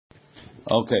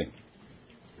Okay.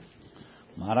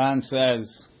 Maran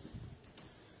says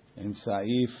in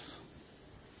Saif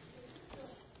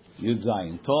Yud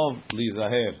Zayin, Tov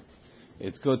lizaher.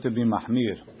 It's good to be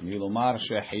mahmir. Milumar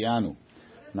shehiyanu.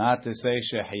 Not to say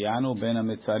shehiyanu ben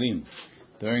ha-mitzarim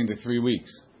during the 3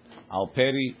 weeks. Al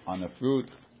peri, on a fruit,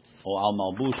 or al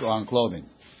malbush, or on clothing.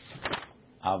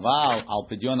 Aval al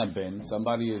pidyon ben.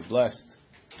 Somebody is blessed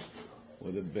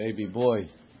with a baby boy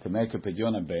to make a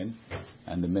pidyon ben,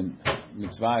 and the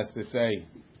mitzvah is to say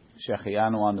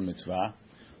shehiyanu on the mitzvah.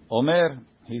 Omer,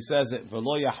 he says it,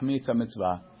 v'lo yachmitz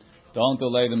ha-mitzvah. Don't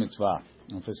delay the mitzvah.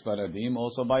 And for Sfaradim,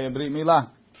 also by a brit milah.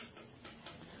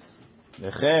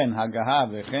 V'chen hagaha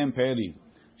v'chen peri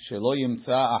shelo yimtza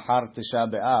achar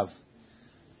Tisha B'Av.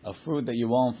 A fruit that you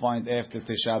won't find after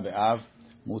Tisha B'Av.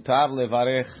 Mutar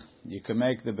levarech. You can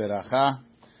make the beracha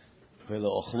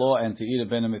v'leochlo, and to eat a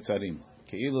ben ha-mitzarim.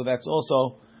 Keilu, that's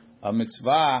also a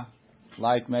mitzvah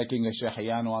like making a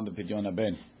shehiyanu on the pidyon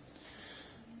ben.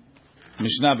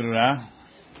 Mishnah Berurah.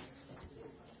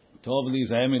 Tov li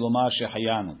zayemi lomar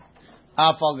shehiyanu.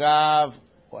 Afalgav.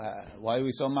 Why are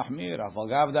we so mahmir?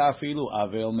 Afalgav da afilu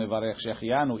avel mevarech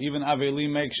shehiyanu. Even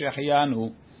avelim make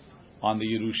shehiyanu on the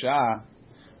Yerusha.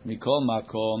 Mikol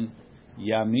makom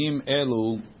yamim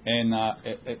elu en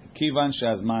kivan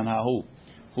shazman hahu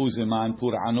hu zeman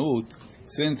pur'anut.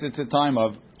 Since it's a time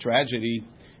of tragedy,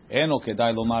 eno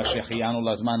kedai lomar shehiyanu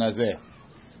lazman hazeh.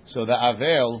 So the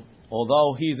avel,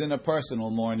 although he's in a personal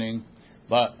mourning,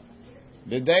 but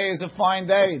the day is a fine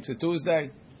day. It's a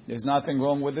Tuesday. There's nothing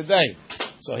wrong with the day.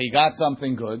 So he got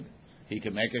something good. He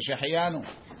can make a shehiyanu.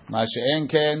 Ma she'en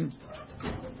ken,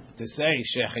 to say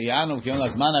shehiyanu k'yon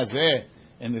lazman hazeh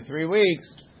in the 3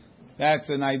 weeks, that's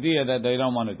an idea that they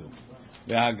don't want to do.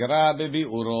 The Gra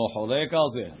bebi'uro holek al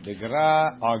zeh. The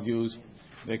Gra argues,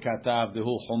 the Katav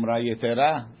dehu chumra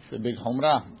yetera. It's a big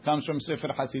chumra. It comes from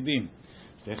Sefer Hasidim.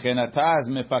 The Taz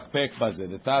mepakpek bazeh.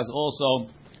 The Taz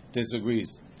also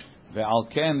disagrees.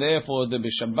 Ve'al ken, therefore, the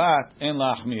b'Shabbat en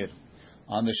la'achmir.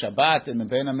 On the Shabbat in the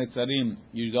Ben ha-Mitzarim,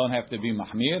 you don't have to be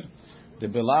mahmir. The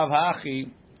belav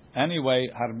ha'achi, anyway,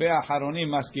 harbe acharonim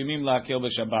maskimim la'akel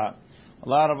b'Shabbat. A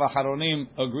lot of acharonim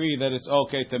agree that it's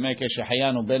okay to make a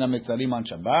shehiyanu Ben ha-Mitzarim on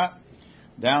Shabbat.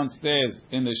 Downstairs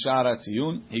in the Shara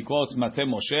Tziyun, he quotes Mateh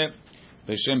Moshe,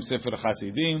 B'Shem Sefer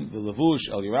Chasidim, the Levush,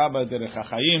 Al Yerabah, Derech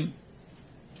HaChaim.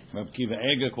 Reb Kiva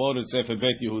Eger quoted Sefer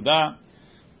Bet Yehuda.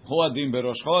 Huadim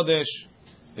Berosh Chodesh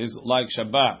is like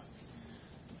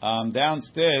Shabbat.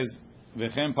 Downstairs,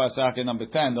 V'chem Pasach number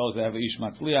 10, those that have Ish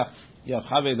Matzliach, Yav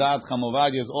Chavedat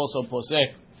Chamovad is also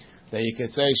posek that you could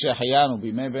say Shehiyanu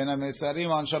B'mei Ben ha-Mitzarim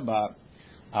on Shabbat.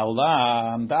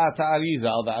 Aulam Da'at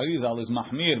Arizal, the Arizal is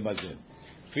Mahmir Bazir.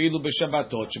 Filu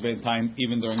b'Shabbatot, sheben time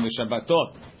even during the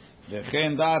Shabbatot.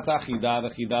 V'chen Da'at Achida, the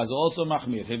Chida is also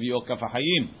Mahmir. Hevi Okaf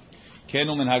HaChayim.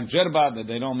 Kenu Minhag Jerba, that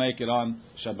they don't make it on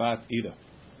Shabbat either.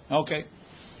 Okay.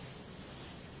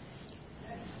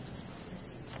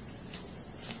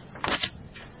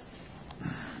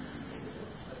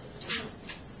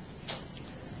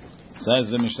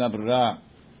 Says the Mishnah Berurah,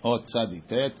 Ot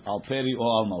Tzaditet, Al Peri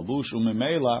or Al Malbush,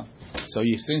 Umemela. So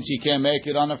since you can't make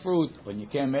it on the fruit, when you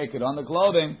can't make it on the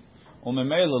clothing,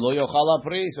 Umemela, Lo Yochal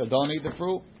HaPri, so don't eat the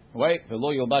fruit. Wait,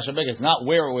 V'lo Yolbash HaBek, it's not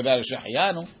wear it without a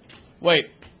shehiyanu. Wait.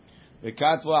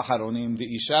 V'katva Haronim, the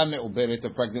Isha Me'uberet,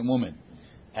 a pregnant woman.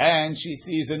 And she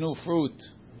sees a new fruit,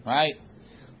 right?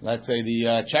 Let's say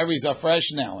the cherries are fresh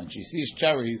now, and she sees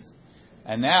cherries,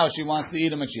 and now she wants to eat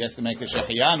them, and she has to make a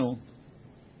shehiyanu.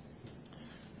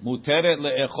 Muteret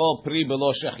le'echol pri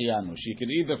belo shehiyanu. She can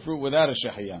eat the fruit without a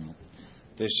shehiyanu.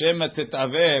 Teshema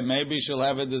tetaveh, maybe she'll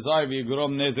have a desire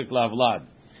v'yigrom nezik lavlad.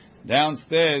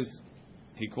 Downstairs,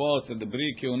 he quotes that the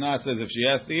Bri Kiuna says if she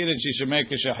has to eat it, she should make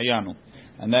a shehiyanu.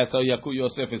 And that's how Yaku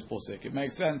Yosef is posek. It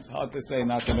makes sense. Hard to say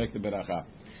not to make the beracha.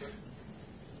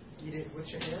 Eat it with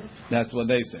shehiyanu? That's what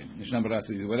they say. Mishnah Berurah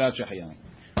says without shehiyanu.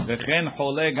 V'chen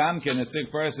chole gamken, a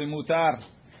sick person mutar.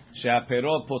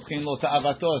 She'aperot potchin lo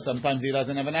ta'avato. Sometimes he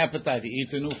doesn't have an appetite. He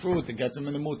eats a new fruit. It gets him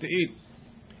in the mood to eat.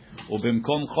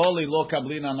 Ubimkom choli lo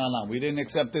kablin analam. We didn't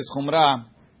accept this chumrah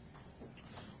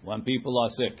when people are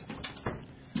sick.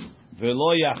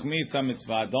 V'lo yachmitz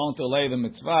ha-mitzvah. Don't delay the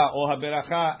mitzvah or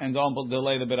ha-beracha, and don't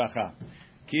delay the beracha.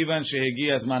 Kivan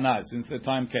shehegi azmanah, since the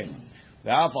time came.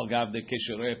 Ve'afal gav de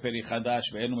kisherei peri chadash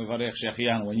ve'enu mevarech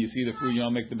shehiyanu. When you see the fruit, you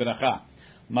don't make the beracha.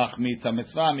 Machmitz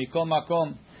ha-mitzvah mikom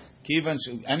makom. Kivan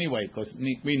anyway, because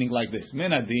meaning like this.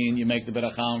 Min adin, you make the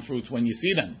beracha on fruits when you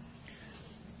see them.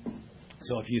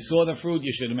 So if you saw the fruit,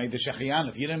 you should have made the shehiyanu.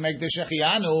 If you didn't make the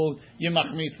shehiyanu, you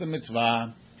machmitz the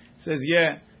mitzvah. It says,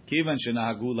 yeah, Kivan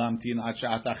shenahagu lamtin ad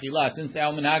sha'at achila. Since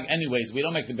our minhag, anyways, we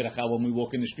don't make the beracha when we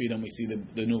walk in the street and we see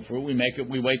the new fruit. We make it.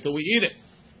 We wait till we eat it.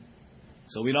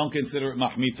 So we don't consider it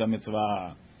mahmitza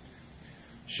mitzvah.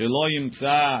 Shelo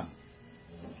yimtza.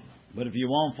 But if you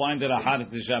won't find it ahad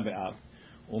Tisha B'Av,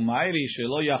 umayri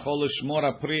shelo yachol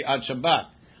l'shmor pri ad Shabbat.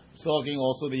 It's talking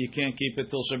also that you can't keep it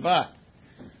till Shabbat.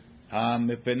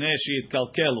 Mepnei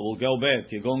she'itkalkel will go bad.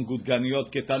 Kegon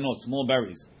gudganiyot ketanot, small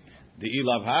berries. The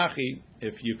ilav hachi,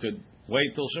 if you could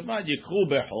wait till Shabbat, yikhu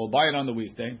bechol, buy it on the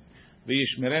weekday.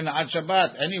 V'yishmerena ad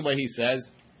Shabbat. Anyway, he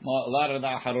says, a lot of the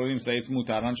acharonim say it's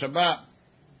mutar on Shabbat.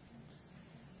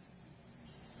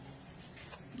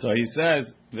 So he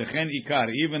says, v'chen ikar,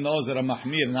 even those that are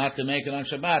mahmir, not to make it on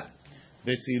Shabbat,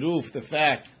 v'tziruf, the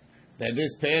fact that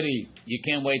this peri, you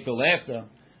can't wait till after,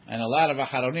 and a lot of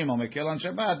acharonim are mekel on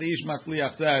Shabbat, the Ish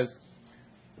Matzliach says,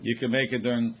 you can make it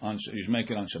you should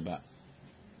make it on Shabbat.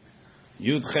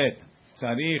 Yud Chet,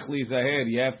 tzarich lizaher,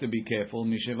 you have to be careful,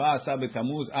 misheva asa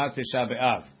b'tamuz ad Tisha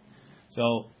B'Av.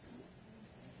 So,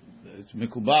 it's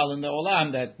mikubal in the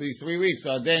olam that these 3 weeks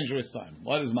are a dangerous time.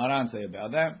 What does Maran say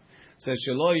about that? Says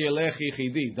shelo yelech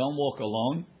yichidi, don't walk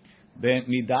alone.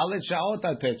 Midalet shaot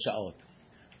atet shaot,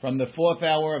 from the 4th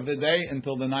hour of the day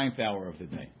until the 9th hour of the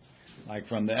day, like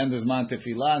from the end of Zman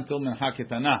Tefillah until Mincha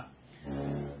Ketana.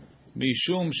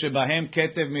 Mishum shebahem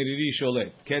ketev miriri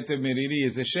sholet. Ketev miriri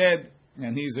is a shed,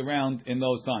 and he's around in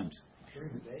those times.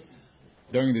 During the day?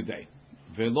 During the day.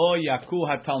 Velo yaku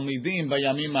hatalmidim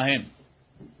vayamim mahem.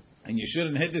 And you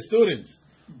shouldn't hit the students.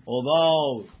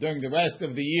 Although during the rest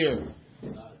of the year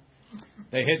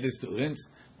they hit the students,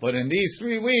 but in these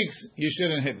 3 weeks you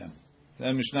shouldn't hit them.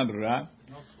 Then Mishnah Berurah.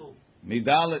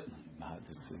 Midalet.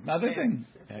 This is another thing.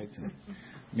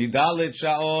 Midalet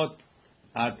shaot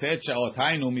atet shaot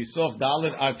hainu misof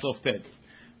dalet ad sof tet.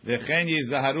 V'chen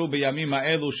yizaharu b'yamim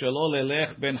ha'elu shelo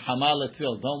lelech ben hamal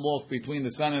etzil. Don't walk between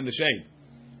the sun and the shade.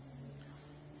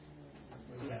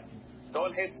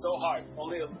 Don't hit so hard.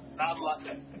 Only not like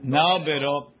that. No,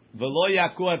 bero. V'lo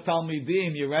yaku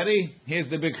talmidim. You ready? Here's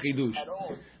the big chidush.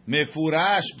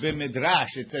 Mefurash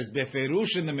b'midrash. It says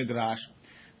beferush in the midrash.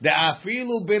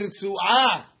 De'afilu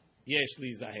birtzu'ah yesh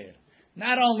li zaher.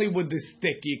 Not only with the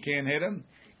stick you can't hit him,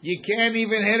 you can't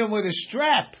even hit him with a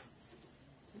strap.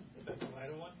 The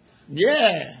lighter one?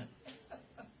 Yeah.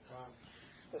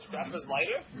 The strap is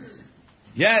lighter?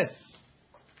 Yes.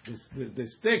 The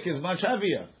stick is much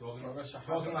heavier.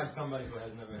 Talking like somebody who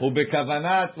has never.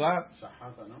 Ubekavanat, what?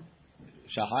 Shahata, no?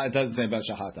 Shahata, it doesn't say about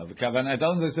shahata.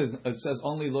 It says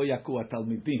only lo yaku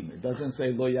talmidim. It doesn't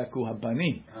say lo yaku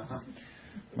habanim.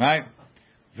 Right?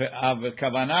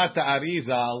 V'kavanat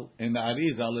Arizal, in the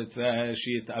Arizal it says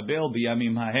sheyitabel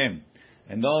biyamim hahem.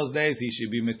 In those days he should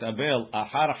be mitabel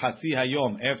ahar hatzi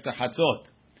hayom, after hatzot.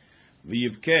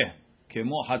 V'yibkeh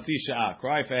kemo hatzi sha'ah,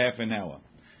 cry for half an hour.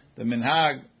 The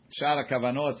minhag Shara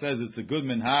Kavanot says it's a good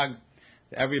minhag.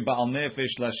 Every Baal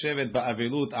Nefesh lashevet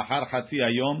ba'avilut ahar hatzi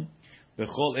hayom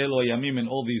b'chol elo yamim, in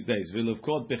all these days.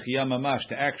 V'levkot b'chiyah mamash,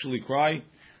 to actually cry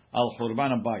al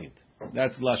churban abayit.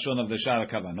 That's the lashon of the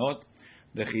Shara Kavanot.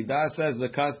 The Chidah says the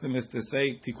custom is to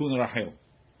say Tikkun Rachel,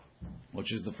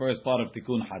 which is the first part of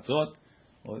Tikkun Hatzot,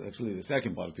 or actually the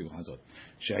second part of Tikkun Hatzot.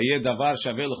 Sheyeh davar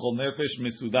shaveh l'chol nefesh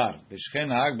mesudar v'shchen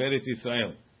ha'ag be'eretz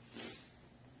Yisrael.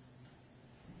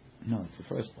 No, it's the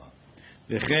first part.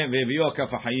 V'chen ve'viyu ha'kaf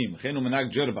ha'chayim v'chen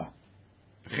u'menag jerba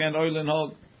v'chen roi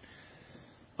l'nhog.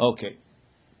 Okay.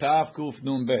 Tav kuf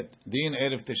nun bet. Din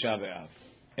erev Tisha B'Av.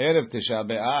 Erev Tisha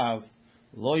B'Av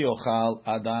lo yochal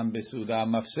adam besuda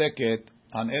mafseket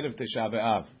on erev Tisha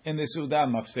B'Av. In the suda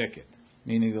mafseket,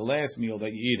 meaning the last meal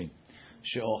that you're eating.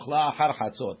 She'ochla har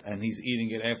hatzot, and he's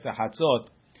eating it after hatzot.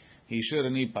 He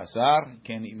shouldn't eat pasar,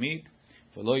 can't eat meat.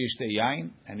 V'lo yishteh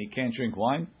yain, and he can't drink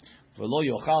wine. V'lo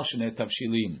yochal shnei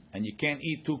tavshilim, and you can't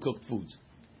eat 2 cooked foods.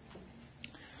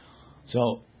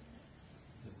 So,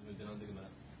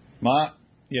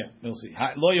 yeah, we'll see.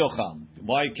 Lo yochal.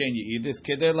 Why can't you eat this?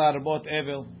 Kedei la'arbot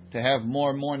evel, to have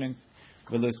more mourning.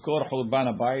 V'leskor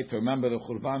churban abayit, to remember the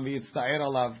churban v'yitzta'er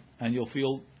alav, and you'll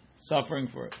feel suffering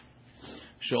for it.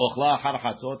 She'ochla har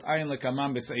hatzot, ayin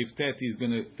lekaman b'seif tet, he's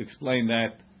going to explain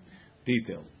that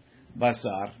detail.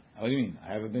 Basar, what do you mean?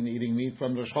 I haven't been eating meat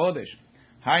from Rosh Chodesh.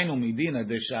 Hainu midina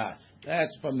deshas.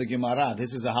 That's from the Gemara.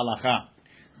 This is a halacha.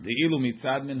 The ilu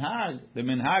mitzad minhag. The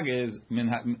minhag is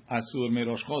asur me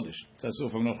Rosh Chodesh. It's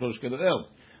asur from Rosh Chodesh kedel.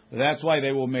 That's why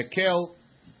they will mekel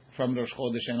from Rosh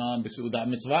Chodesh and on b'sudat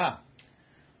mitzvah.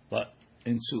 But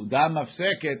in sudat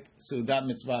mafseket, sudat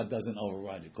mitzvah doesn't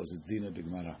override it because it's dina de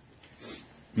Gemara.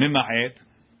 Mima'et.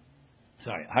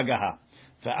 Sorry, hagaha.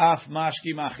 Fa'af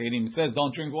mashkim achirim. It says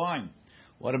don't drink wine.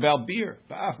 What about beer?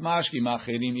 Ba'af mashki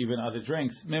machirim, even other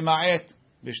drinks. Mema'et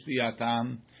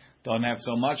b'shtiyatam. Don't have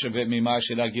so much of it. Mimah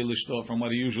shiragil l'shto, from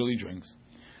what he usually drinks.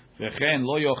 V'chen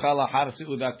lo yochal achar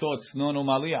seudatot tznon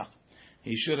u'maliach.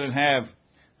 He shouldn't have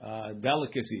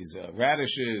delicacies,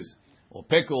 radishes or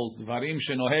pickles. Dvarim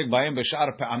shenoheg b'hem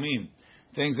b'shar pa'amim.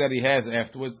 Things that he has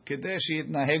afterwards. Kedesh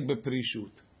yitnaheg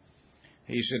b'prishut.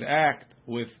 He should act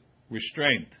with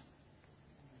restraint.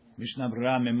 Mishnah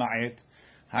Brera mema'et.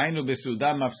 Hainu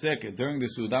besuda mafseket. During the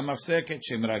suda mafseket,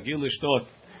 shem ragil l'shtot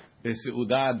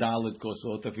besuda dalet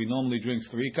kosot. If he normally drinks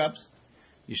 3 cups,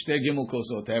 yishteh gimel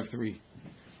kosot, have 3.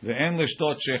 Ve'en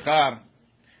l'shtot shechar.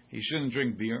 He shouldn't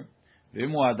drink beer.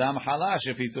 Ve'mu adam halash.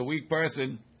 If he's a weak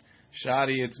person,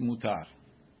 shari it's mutar.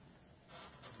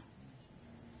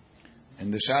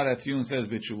 And the Shara Tiyun says,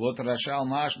 "B'tshuvot Rashal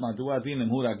Mash Madu Adinim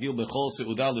Hu Ragil Bechol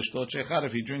Seudah L'Shtot Shechar."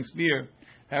 If he drinks beer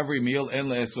every meal, En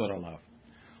LeEsor Alav.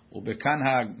 Ubekan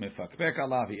Hag Mefakpek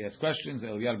Alav. He asks questions.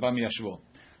 El Yarbam Yashvo.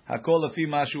 Hakol Lefi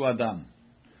Mashu Adam.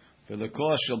 For the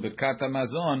cost Shel Birkat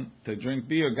Hamazon, to drink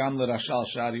beer Gam LeRashal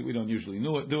Shari. We don't usually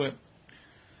do it.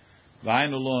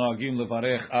 V'Hainu Lo Nagim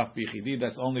Levarech Af Bichidi.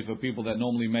 That's only for people that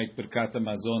normally make Birkat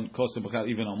Hamazon Kosa B'Chal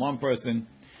even on one person.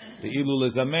 The ilu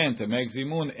lezamen, to make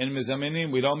zimun in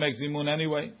mezamenim, we don't make zimun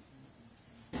anyway.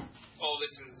 Oh,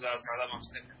 this is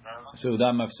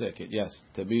Seudah mafseket. Yes,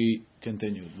 to be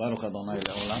continued. Baruch Adonai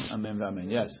le'olam. Amen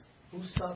v'amen. Yes.